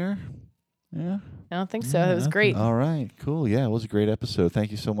discuss here? Yeah. I don't think so. Yeah, It was nothing. great. All right. Cool. Yeah, it was a great episode.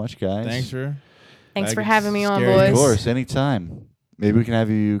 Thank you so much, guys. Thanks for. Thanks I for get having me on, scared. boys. Of course, anytime. Maybe we can have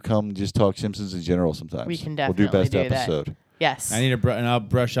you come just talk Simpsons in general sometimes. We can We'll do definitely best do that. episode. Yes. I need and I'll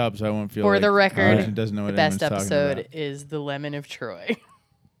brush up so I won't feel. For like the record, Christian doesn't know the what best anyone's talking episode about. is The Lemon of Troy.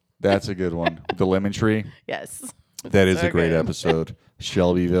 That's a good one. The Lemon Tree. Yes. That is So a great good. episode.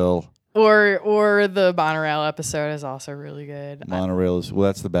 Shelbyville. Or the Monorail episode is also really good. Monorail is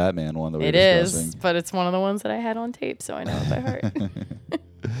that's the Batman one that we're It discussing. is, but it's one of the ones that I had on tape, so I know it by heart.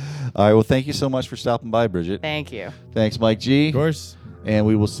 All right. Well, thank you so much for stopping by, Bridget. Thank you. Thanks, Mike G. Of course. And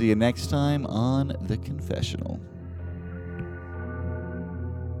we will see you next time on The Confessional.